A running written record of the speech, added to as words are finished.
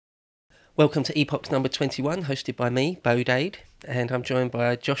Welcome to Epochs number 21, hosted by me, Bo Dade, and I'm joined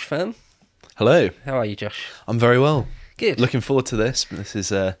by Josh Firm. Hello. How are you, Josh? I'm very well. Good. Looking forward to this. This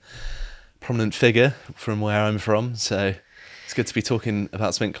is a prominent figure from where I'm from, so it's good to be talking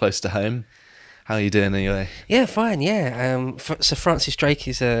about something close to home. How are you doing anyway? Yeah, fine, yeah. So Francis Drake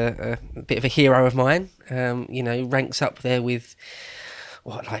is a bit of a hero of mine, ranks up there with,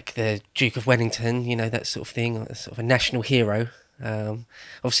 like the Duke of Wellington, that sort of thing, sort of a national hero.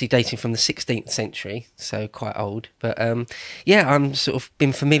 Obviously dating from the 16th century, so quite old. But I'm sort of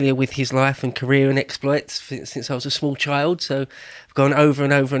been familiar with his life and career and exploits since I was a small child. So I've gone over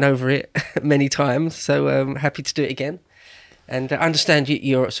and over and over it many times. So I'm happy to do it again. And I understand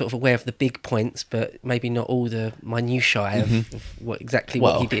you're sort of aware of the big points, but maybe not all the minutiae of what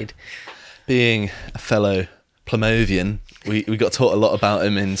he did. Being a fellow Plymouthian, we got taught a lot about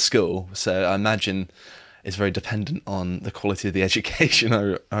him in school. So I imagine it's very dependent on the quality of the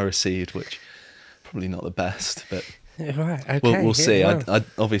education I received, which probably not the best, but right, okay, we'll see. Wow. I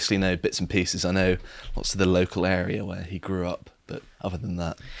obviously know bits and pieces. I know lots of the local area where he grew up, but other than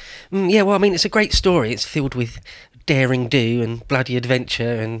that, it's a great story. It's filled with daring do and bloody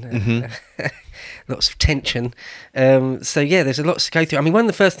adventure and lots of tension. There's a lot to go through. I mean, one of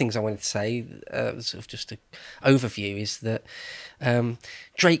the first things I wanted to say, sort of just an overview, is that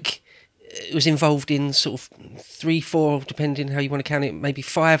Drake was involved in sort of 3, 4, depending how you want to count it, maybe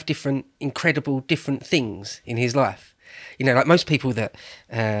 5 incredible different things in his life. Like most people that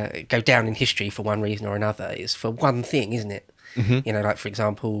go down in history for one reason or another, is for one thing, isn't it? Like, for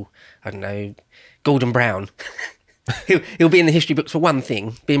example, I don't know, Gordon Brown. he'll be in the history books for one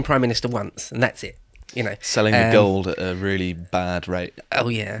thing, being Prime Minister once, and that's it. Selling the gold at a really bad rate. Oh,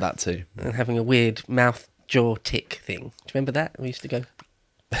 yeah. That too. And having a weird mouth jaw tick thing. Do you remember that? We used to go...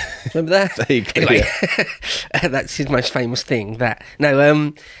 Remember that? There you go, anyway, yeah. That's his most famous thing.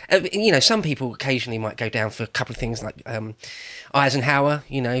 Some people occasionally might go down for a couple of things like Eisenhower,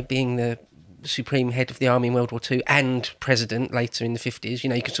 being the supreme head of the army in World War II and president later in the 50s. You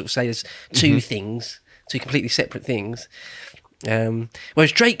can sort of say there's two things, two completely separate things.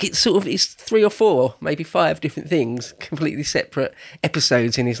 Whereas Drake, it's 3 or 4, maybe 5 different things, completely separate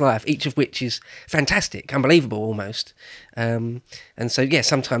episodes in his life, each of which is fantastic, unbelievable almost.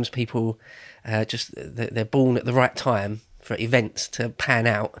 Sometimes people they're born at the right time for events to pan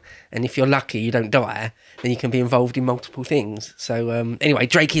out, and if you're lucky you don't die, then you can be involved in multiple things. So anyway,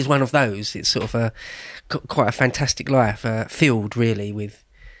 Drake is one of those. It's sort of quite a fantastic life, filled really with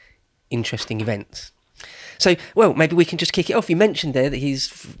interesting events. So, maybe we can just kick it off. You mentioned there that he's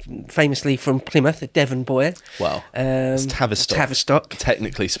famously from Plymouth, a Devon boy. Well, it's Tavistock. Tavistock.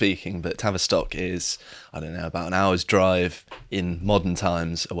 Technically speaking, but Tavistock is, about an hour's drive in modern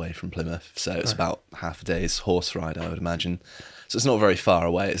times away from Plymouth. So it's about half a day's horse ride, I would imagine. So it's not very far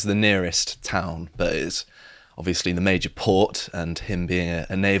away. It's the nearest town, but it's obviously the major port, and him being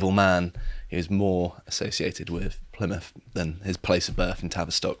a naval man, he was more associated with Plymouth than his place of birth in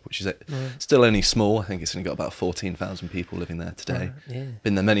Tavistock, which is still only small. I think it's only got about 14,000 people living there today.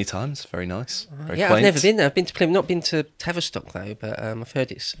 Been there many times. Very nice. Very quaint. I've never been there. I've been to Plymouth, not been to Tavistock though, but I've heard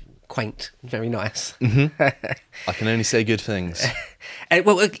it's quaint and very nice. I can only say good things.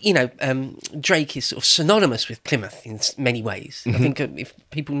 Drake is sort of synonymous with Plymouth in many ways. I think if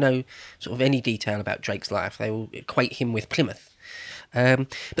people know sort of any detail about Drake's life, they will equate him with Plymouth. But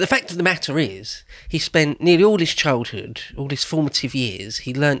the fact of the matter is, he spent nearly all his childhood, all his formative years,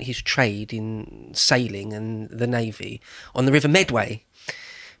 he learnt his trade in sailing and the Navy on the River Medway,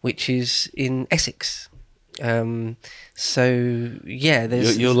 which is in Essex. You're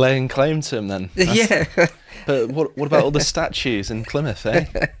laying claim to him then. Yeah. But what about all the statues in Plymouth, eh?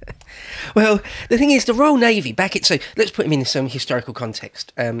 Well, the thing is, the Royal Navy, so let's put him in some historical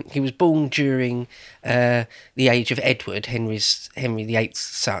context. He was born during the age of Edward, Henry VIII's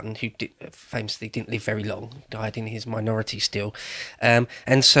son, who famously didn't live very long, died in his minority still.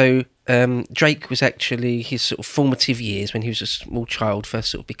 Drake was actually, his sort of formative years when he was a small child,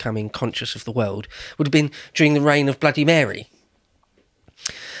 first sort of becoming conscious of the world, would have been during the reign of Bloody Mary.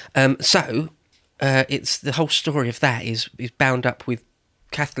 It's the whole story of that is bound up with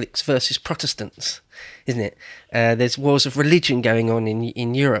Catholics versus Protestants, isn't it? There's wars of religion going on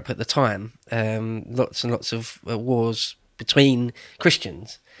in Europe at the time. Lots and lots of wars between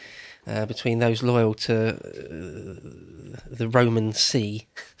Christians, between those loyal to the Roman See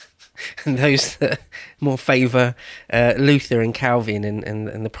and those that more favour Luther and Calvin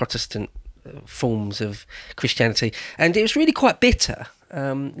and the Protestant forms of Christianity. And it was really quite bitter.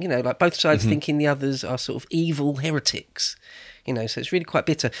 Like both sides thinking the others are sort of evil heretics, so it's really quite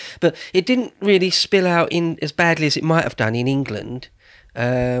bitter. But it didn't really spill out in as badly as it might have done in England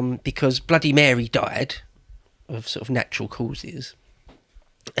because Bloody Mary died of sort of natural causes,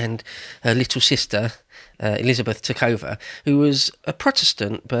 and her little sister Elizabeth took over, who was a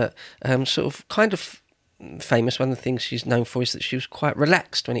Protestant, but sort of kind of famous. One of the things she's known for is that she was quite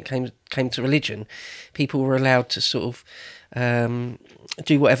relaxed when it came to religion. People were allowed to sort of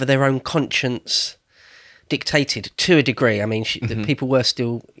do whatever their own conscience dictated, to a degree. I mean, the people were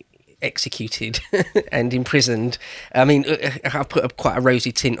still executed and imprisoned. I mean, I'll put quite a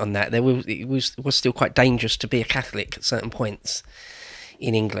rosy tint on that. It was still quite dangerous to be a Catholic at certain points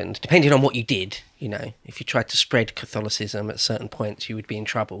in England, depending on what you did. You know, if you tried to spread Catholicism at certain points, you would be in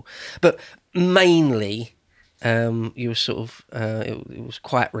trouble. But mainly, you were sort of it was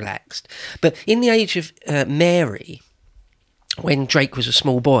quite relaxed. But in the age of Mary, when Drake was a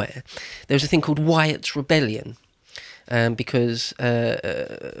small boy, there was a thing called Wyatt's Rebellion, because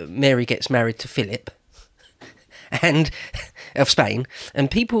Mary gets married to Philip and of Spain,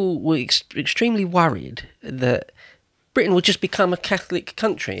 and people were extremely worried that Britain would just become a Catholic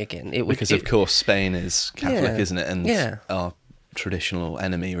country again. Of course, Spain is Catholic, Yeah, isn't it? And our traditional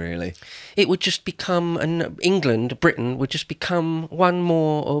enemy, really. It would just become, Britain would just become one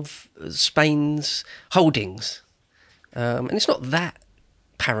more of Spain's holdings. And it's not that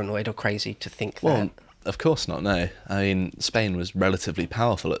paranoid or crazy to think that. Well, of course not, no. I mean, Spain was relatively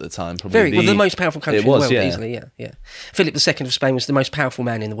powerful at the time. Probably the most powerful country in the world, yeah. easily, yeah. Philip II of Spain was the most powerful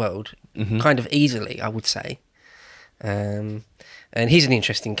man in the world, kind of easily, I would say. And he's an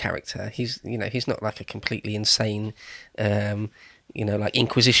interesting character. He's not like a completely insane, like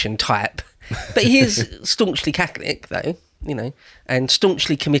Inquisition type, but he is staunchly Catholic, though, and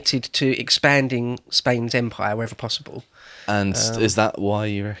staunchly committed to expanding Spain's empire wherever possible. And is that why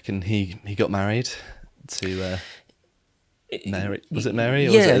you reckon he got married to Mary? Was it Mary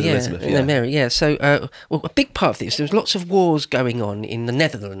or was it Elizabeth? No, Mary, yeah. So, a big part of this, there was lots of wars going on in the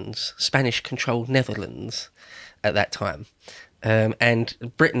Netherlands, Spanish-controlled Netherlands at that time. And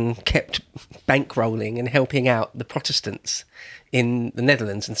Britain kept bankrolling and helping out the Protestants in the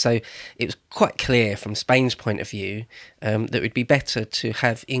Netherlands. And so it was quite clear from Spain's point of view that it would be better to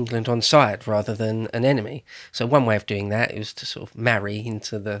have England on side rather than an enemy. So one way of doing that is to sort of marry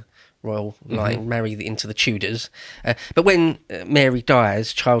into the royal line, marry into the Tudors. But when Mary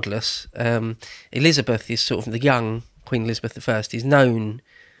dies childless, Elizabeth is sort of the young Queen Elizabeth I is known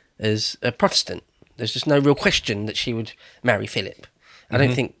as a Protestant. There's just no real question that she would marry Philip. I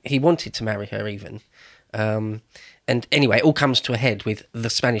don't think he wanted to marry her even. And anyway, it all comes to a head with the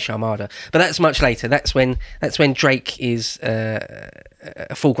Spanish Armada. But that's much later. That's when Drake is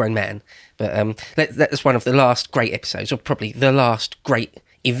a full-grown man. But that's one of the last great episodes, or probably the last great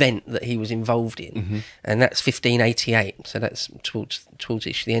event that he was involved in. And that's 1588. So that's towards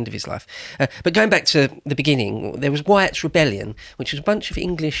the end of his life. But going back to the beginning, there was Wyatt's Rebellion, which was a bunch of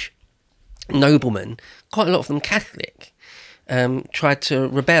English noblemen, quite a lot of them Catholic, tried to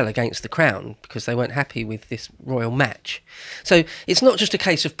rebel against the crown because they weren't happy with this royal match. So it's not just a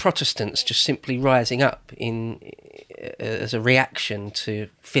case of Protestants just simply rising up as a reaction to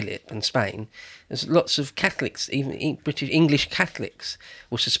Philip and Spain. There's lots of Catholics, even British English Catholics,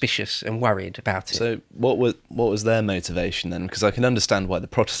 were suspicious and worried about it. So what was their motivation then? Because I can understand why the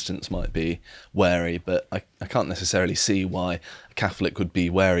Protestants might be wary, but I can't necessarily see why a Catholic would be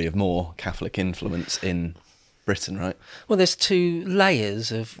wary of more Catholic influence in Britain, right? Well, there's two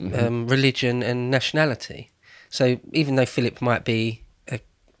layers of religion and nationality. So even though Philip might be a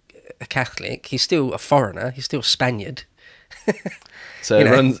Catholic, he's still a foreigner, he's still a Spaniard. So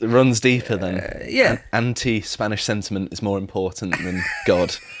it runs deeper then. Yeah. Anti-Spanish sentiment is more important than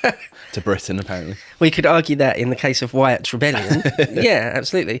God to Britain, apparently. We could argue that in the case of Wyatt's Rebellion. Yeah,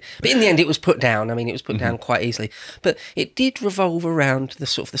 absolutely. But in the end, it was put down. I mean, it was put down quite easily. But it did revolve around the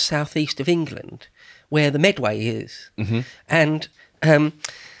sort of the southeast of England, where the Medway is. And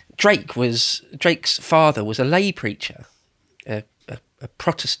Drake's father was a lay preacher, a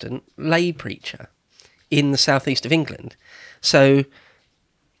Protestant lay preacher in the southeast of England. So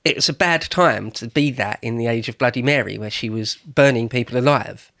it was a bad time to be that in the age of Bloody Mary, where she was burning people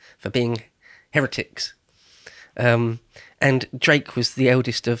alive for being heretics. And Drake was the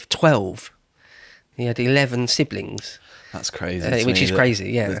eldest of 12. He had 11 siblings. That's crazy. Which is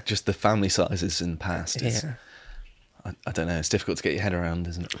crazy, yeah. Just the family sizes in the past. Yeah. I don't know, it's difficult to get your head around,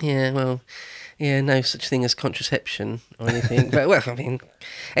 isn't it? Yeah, well, no such thing as contraception or anything. But, well, I mean...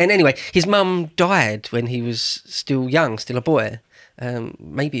 And anyway, his mum died when he was still young, still a boy.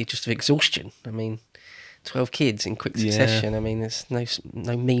 Maybe just of exhaustion. I mean, 12 kids in quick succession. I mean, there's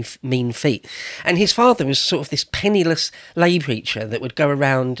no mean feat. And his father was sort of this penniless lay preacher that would go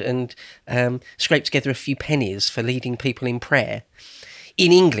around and scrape together a few pennies for leading people in prayer.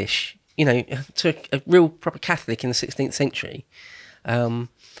 in English, you know, to a real proper Catholic in the 16th century,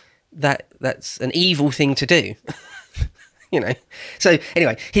 that's an evil thing to do. You know, so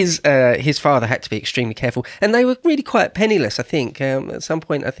anyway, his father had to be extremely careful, and they were really quite penniless. I think at some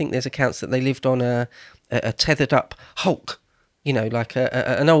point, I think there's accounts that they lived on a tethered up hulk, you know, like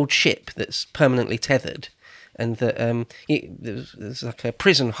an old ship that's permanently tethered, and that there's like a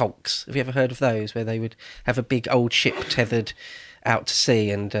prison hulks. Have you ever heard of those, where they would have a big old ship tethered out to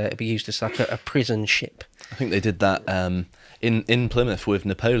sea, and it'd be used as like a prison ship? I think they did that in Plymouth with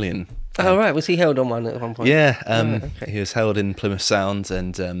Napoleon. Oh, right. Was he held on one at one point? Yeah, Okay. he was held in Plymouth Sound,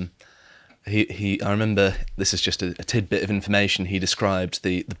 and I remember, this is just a tidbit of information, he described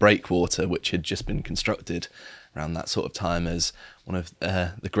the breakwater, which had just been constructed around that sort of time, as one of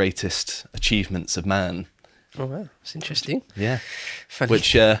the greatest achievements of man. Oh, wow. That's interesting. Yeah. Funny.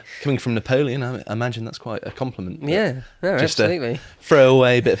 Which, coming from Napoleon, I imagine that's quite a compliment. But Yeah, no, just absolutely. a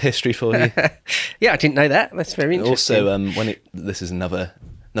throwaway bit of history for you. Yeah, I didn't know that. That's very interesting. Also, this is another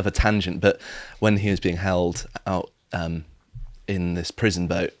tangent, but when he was being held out in this prison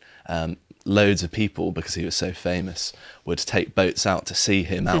boat, loads of people, because he was so famous, would take boats out to see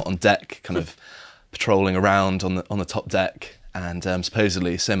him out on deck, kind of patrolling around on the top deck, and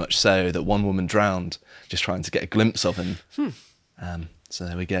supposedly so much so that one woman drowned just trying to get a glimpse of him. So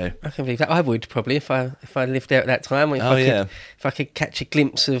there we go. I can believe that. I would probably if I lived there at that time. If I could catch a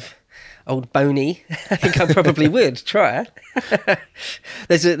glimpse of old Boney, I think I probably would try.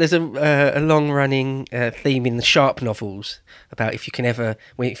 There's a long running theme in the Sharp novels about if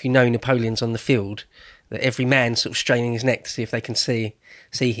you know Napoleon's on the field, that every man sort of straining his neck to see if they can see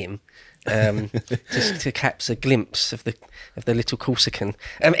him. Just to catch a glimpse of the little Corsican.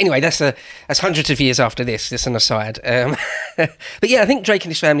 Anyway, that's hundreds of years after this. This an aside. But yeah, I think Drake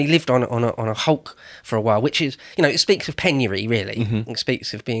and his family lived on a hulk for a while, which is, you know, it speaks of penury, really. Mm-hmm. It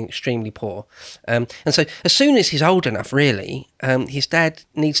speaks of being extremely poor. And so as soon as he's old enough, really, his dad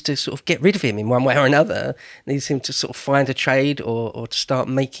needs to sort of get rid of him in one way or another. Needs him to sort of find a trade or to start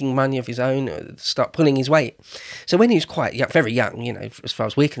making money of his own, or start pulling his weight. So when he was quite young, very young, you know, as far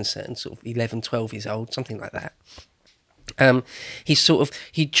as we're concerned, sort of 11, 12 years old, something like that.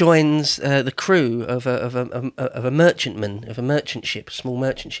 He joins the crew of a merchantman, of a merchant ship, a small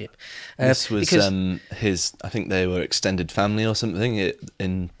merchant ship. This was his, I think they were extended family or something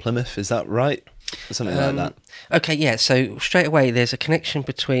in Plymouth, is that right? Something like that. Okay, yeah, so straight away there's a connection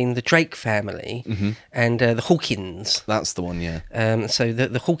between the Drake family and the Hawkins. That's the one, yeah. So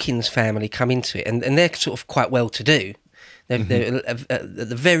the Hawkins family come into it, and they're sort of quite well to do. They're at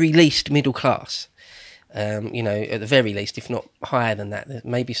the very least middle class. You know, at the very least, if not higher than that, there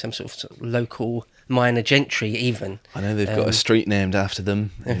may be some sort of local minor gentry even. I know they've got a street named after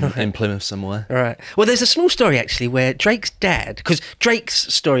them in Plymouth somewhere. Right. Well, there's a small story actually where Drake's dad, because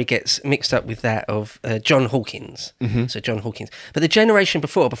Drake's story gets mixed up with that of John Hawkins. So John Hawkins. But the generation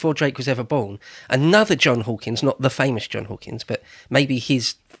before Drake was ever born, another John Hawkins, not the famous John Hawkins, but maybe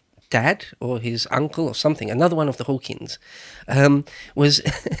his dad or his uncle or something, another one of the Hawkins, was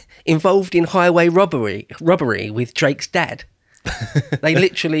involved in highway robbery with Drake's dad. They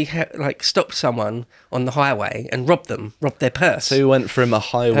literally stopped someone on the highway and robbed their purse. So he went from a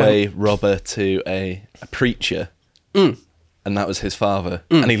highway robber to a preacher, and that was his father,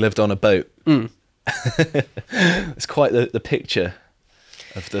 and he lived on a boat. It's quite the picture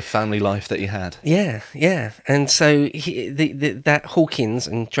of the family life that he had. Yeah. And so that Hawkins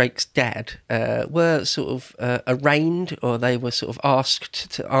and Drake's dad were sort of arraigned, or they were sort of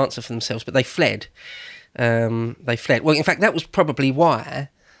asked to answer for themselves, but they fled. Well, in fact, that was probably why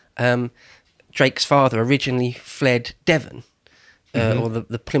Drake's father originally fled Devon, or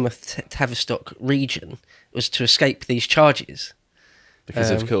the Plymouth Tavistock region, was to escape these charges. Because,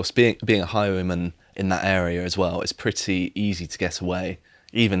 of course, being a highwayman in that area as well, it's pretty easy to get away.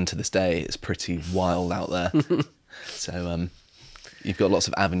 Even to this day, it's pretty wild out there. So you've got lots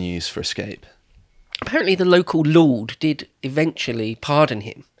of avenues for escape. Apparently the local lord did eventually pardon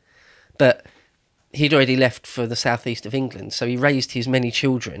him, but he'd already left for the southeast of England, so he raised his many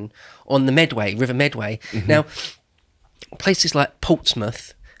children on the Medway, River Medway. Now, places like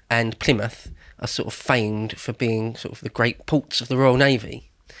Portsmouth and Plymouth are sort of famed for being sort of the great ports of the Royal Navy.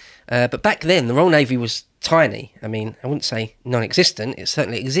 But back then, the Royal Navy was tiny. I mean, I wouldn't say non-existent. It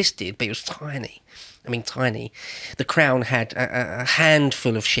certainly existed, but it was tiny. I mean, tiny. The Crown had a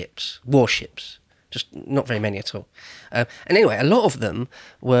handful of ships, warships, just not very many at all. And anyway, a lot of them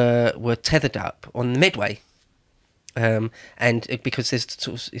were tethered up on the Medway. And because there's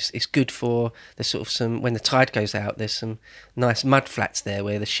sort of, it's good for there's sort of some, when the tide goes out, there's some nice mud flats there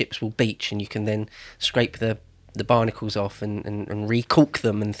where the ships will beach, and you can then scrape the the barnacles off and recaulk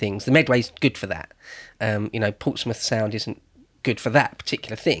them and things. The Medway's good for that. Portsmouth Sound isn't good for that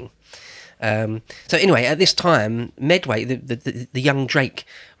particular thing. So anyway, at this time, Medway, the young Drake,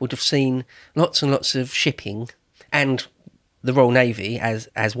 would have seen lots and lots of shipping and the Royal Navy,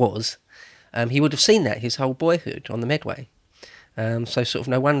 as was. He would have seen that his whole boyhood on the Medway. So sort of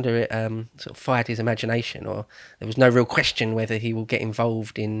no wonder it sort of fired his imagination, or there was no real question whether he will get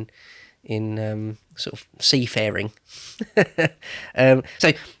involved in sort of seafaring.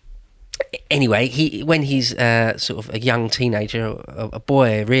 So anyway, when he's sort of a young teenager, a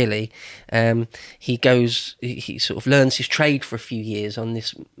boy really, he sort of learns his trade for a few years on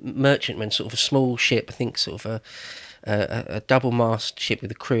this merchantman, sort of a small ship, I think sort of a double-mast ship with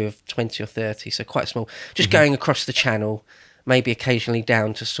a crew of 20 or 30, so quite small, just going across the channel, maybe occasionally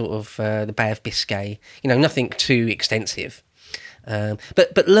down to sort of the Bay of Biscay, nothing too extensive.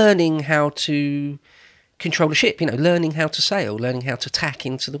 But learning how to control a ship, learning how to sail, learning how to tack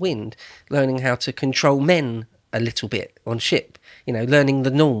into the wind, learning how to control men a little bit on ship, learning the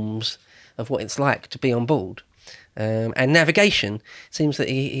norms of what it's like to be on board. And navigation, seems that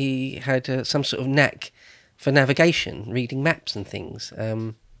he had some sort of knack for navigation, reading maps and things.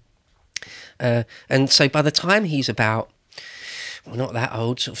 And so by the time he's about, well, not that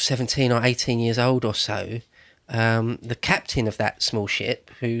old, sort of 17 or 18 years old or so, the captain of that small ship,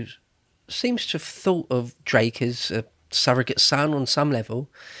 who seems to have thought of Drake as a surrogate son on some level,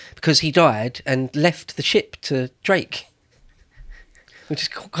 because he died and left the ship to Drake, which is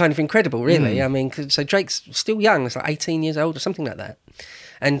kind of incredible, really. I mean, so Drake's still young, it's like 18 years old or something like that.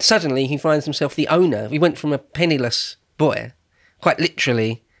 And suddenly he finds himself the owner. He went from a penniless boy, quite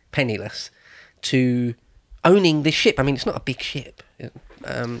literally penniless, to owning this ship. I mean, it's not a big ship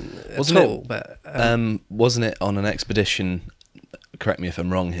wasn't it on an expedition, correct me if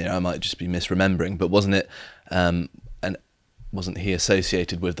I'm wrong here, I might just be misremembering, but wasn't it and wasn't he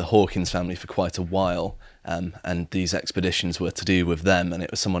associated with the Hawkins family for quite a while, and these expeditions were to do with them, and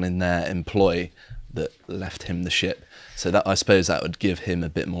it was someone in their employ that left him the ship, so that, I suppose that would give him a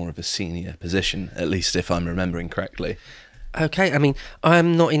bit more of a senior position, at least if I'm remembering correctly. Okay, I mean,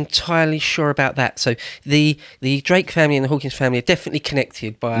 I'm not entirely sure about that. So the Drake family and the Hawkins family are definitely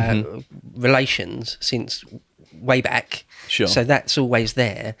connected by relations since way back. Sure. So that's always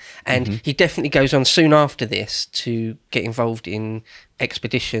there. And he definitely goes on soon after this to get involved in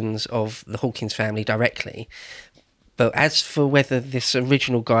expeditions of the Hawkins family directly. But as for whether this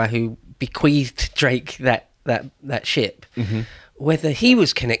original guy who bequeathed Drake that ship, whether he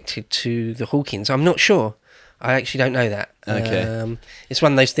was connected to the Hawkins, I'm not sure. I actually don't know that. Okay. It's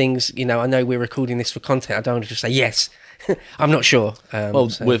one of those things, I know we're recording this for content. I don't want to just say yes. I'm not sure.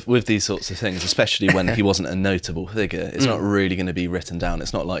 With these sorts of things, especially when he wasn't a notable figure, it's not really going to be written down.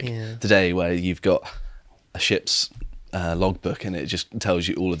 It's not like today where you've got a ship's logbook and it just tells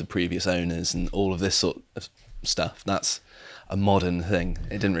you all of the previous owners and all of this sort of stuff. That's a modern thing.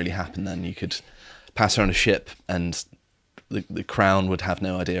 It didn't really happen then. You could pass around a ship and the Crown would have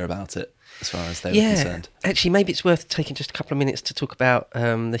no idea about it, as far as they were concerned. Actually, maybe it's worth taking just a couple of minutes to talk about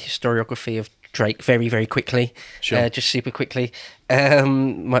the historiography of Drake very, very quickly. Sure. Just super quickly.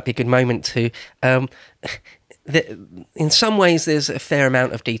 Might be a good moment to... in some ways, there's a fair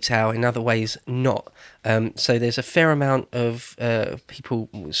amount of detail. In other ways, not. So there's a fair amount of people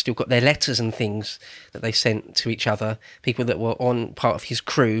still got their letters and things that they sent to each other. People that were on part of his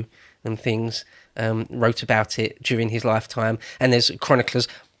crew and things wrote about it during his lifetime. And there's chroniclers.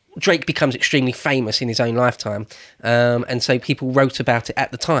 Drake becomes extremely famous in his own lifetime, and so people wrote about it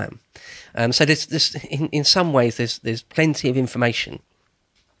at the time. So there's in some ways there's plenty of information,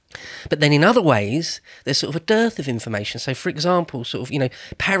 but then in other ways there's sort of a dearth of information. So for example, sort of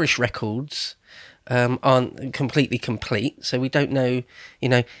parish records aren't completely complete, so we don't know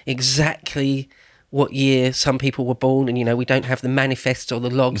exactly what year some people were born, and we don't have the manifests or the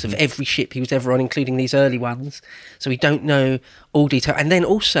logs of every ship he was ever on, including these early ones, so we don't know all detail. And then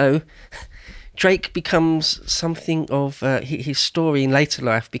also Drake becomes something of his story in later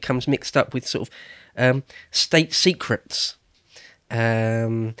life becomes mixed up with sort of state secrets,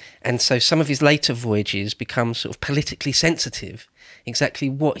 and so some of his later voyages become sort of politically sensitive, exactly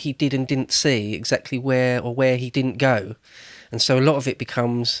what he did and didn't see, exactly where he didn't go, and so a lot of it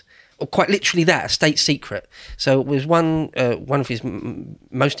becomes, or quite literally that, a state secret. So it was one of his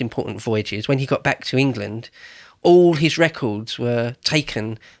most important voyages. When he got back to England, all his records were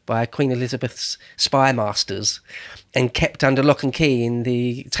taken by Queen Elizabeth's spy masters and kept under lock and key in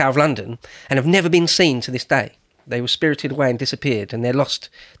the Tower of London and have never been seen to this day. They were spirited away and disappeared, and they're lost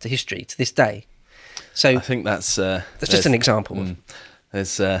to history to this day. So I think that's just an example.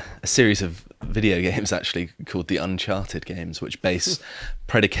 There's a series of video games actually called the Uncharted games, which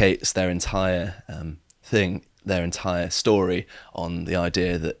predicates their entire their entire story on the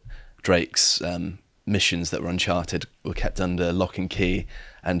idea that Drake's missions that were Uncharted were kept under lock and key,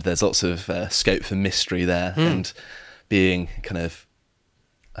 and there's lots of scope for mystery there, and being kind of,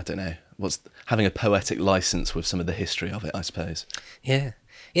 I don't know, having a poetic license with some of the history of it, I suppose. Yeah.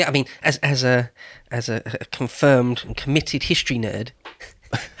 Yeah, I mean, as a confirmed and committed history nerd,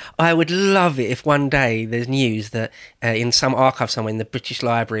 I would love it if one day there's news that in some archive somewhere in the British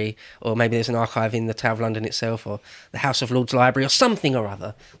Library, or maybe there's an archive in the Tower of London itself, or the House of Lords Library, or something or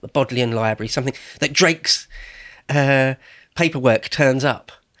other, the Bodleian Library, something, that Drake's paperwork turns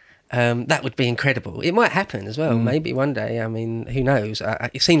up. That would be incredible. It might happen as well, maybe one day. I mean, who knows?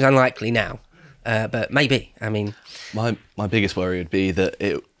 It seems unlikely now. But maybe, I mean... My biggest worry would be that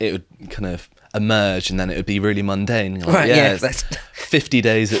it would kind of emerge and then it would be really mundane. Like, right, yeah. That's... 50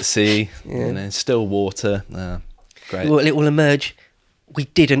 days at sea, still water. Great. Well, it will emerge, we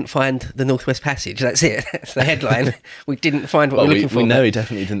didn't find the Northwest Passage. That's it. That's the headline. We didn't find what we're looking for. We know he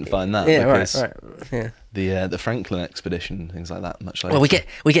definitely didn't find that. Yeah, because right. Yeah. The Franklin expedition, things like that, much later. Well,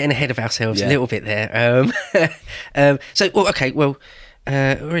 we're getting ahead of ourselves a little bit there. We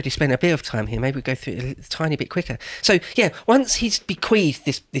already spent a bit of time here. Maybe we'll go through it a tiny bit quicker. So, yeah, once he's bequeathed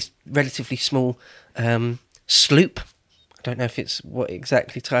this relatively small sloop, I don't know if it's what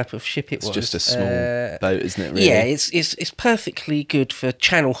exactly type of ship it was. It's just a small boat, isn't it, really? Yeah, it's perfectly good for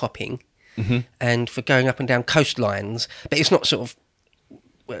channel hopping and for going up and down coastlines, but it's not sort of...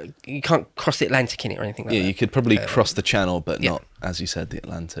 Well, you can't cross the Atlantic in it or anything like that. Yeah, you could probably cross the Channel, but not, as you said, the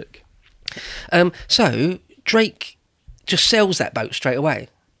Atlantic. So, Drake just sells that boat straight away.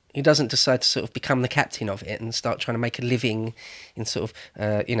 He doesn't decide to sort of become the captain of it and start trying to make a living in sort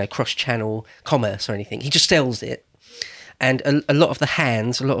of, cross-channel commerce or anything. He just sells it. And a lot of the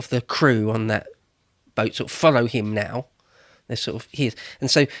hands, a lot of the crew on that boat sort of follow him now. They're sort of his.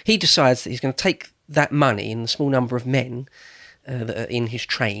 And so he decides that he's going to take that money and the small number of men that are in his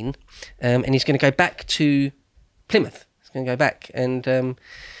train, and he's going to go back to Plymouth. He's going to go back and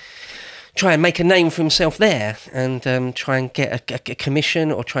try and make a name for himself there, and try and get a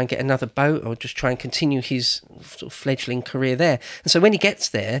commission, or try and get another boat, or just try and continue his sort of fledgling career there. And so when he gets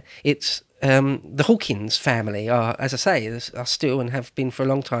there, it's the Hawkins family are, as I say, are still and have been for a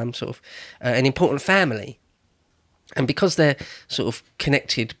long time sort of an important family. And because they're sort of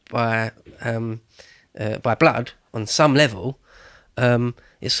connected by blood on some level,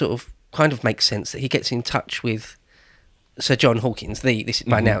 it sort of kind of makes sense that he gets in touch with Sir John Hawkins.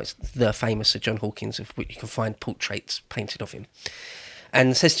 By now it's the famous Sir John Hawkins, of which you can find portraits painted of him,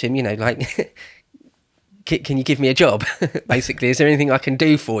 and says to him, like, can you give me a job? Basically, is there anything I can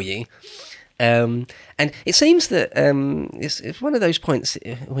do for you? And it seems that it's one of those points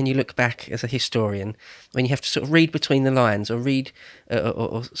when you look back as a historian, when you have to sort of read between the lines, or read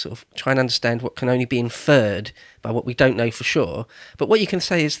or sort of try and understand what can only be inferred by what we don't know for sure. But what you can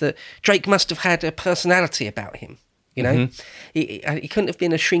say is that Drake must have had a personality about him. You know, he couldn't have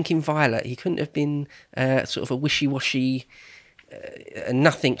been a shrinking violet. He couldn't have been sort of a wishy-washy,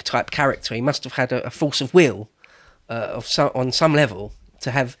 nothing type character. He must have had a force of will on some level. To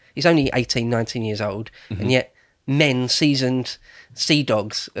have, he's only 18, 19 years old, and yet men, seasoned sea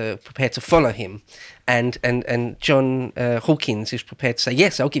dogs, prepared to follow him, and John Hawkins is prepared to say,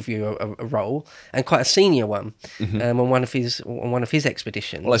 yes, I'll give you a role, and quite a senior one, on one of his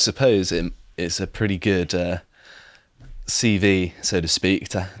expeditions. Well, I suppose it's a pretty good CV, so to speak,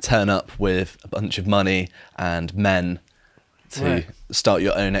 to turn up with a bunch of money and men to start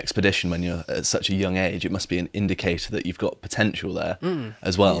your own expedition when you're at such a young age. It must be an indicator that you've got potential there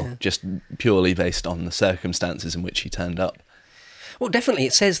as well, just purely based on the circumstances in which he turned up. Well, definitely,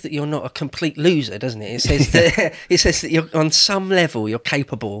 it says that you're not a complete loser, doesn't it? It says that it says that you're on some level you're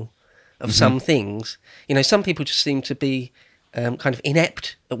capable of some things. You know, some people just seem to be kind of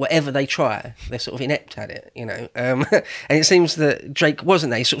inept at whatever they try. They're sort of inept at it, you know. And it seems that Drake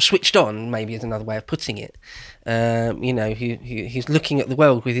wasn't that. He sort of switched on, maybe is another way of putting it. You know, he's looking at the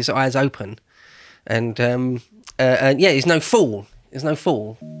world with his eyes open. And he's no fool. He's no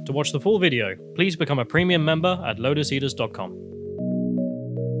fool. To watch the full video, please become a premium member at lotuseaters.com.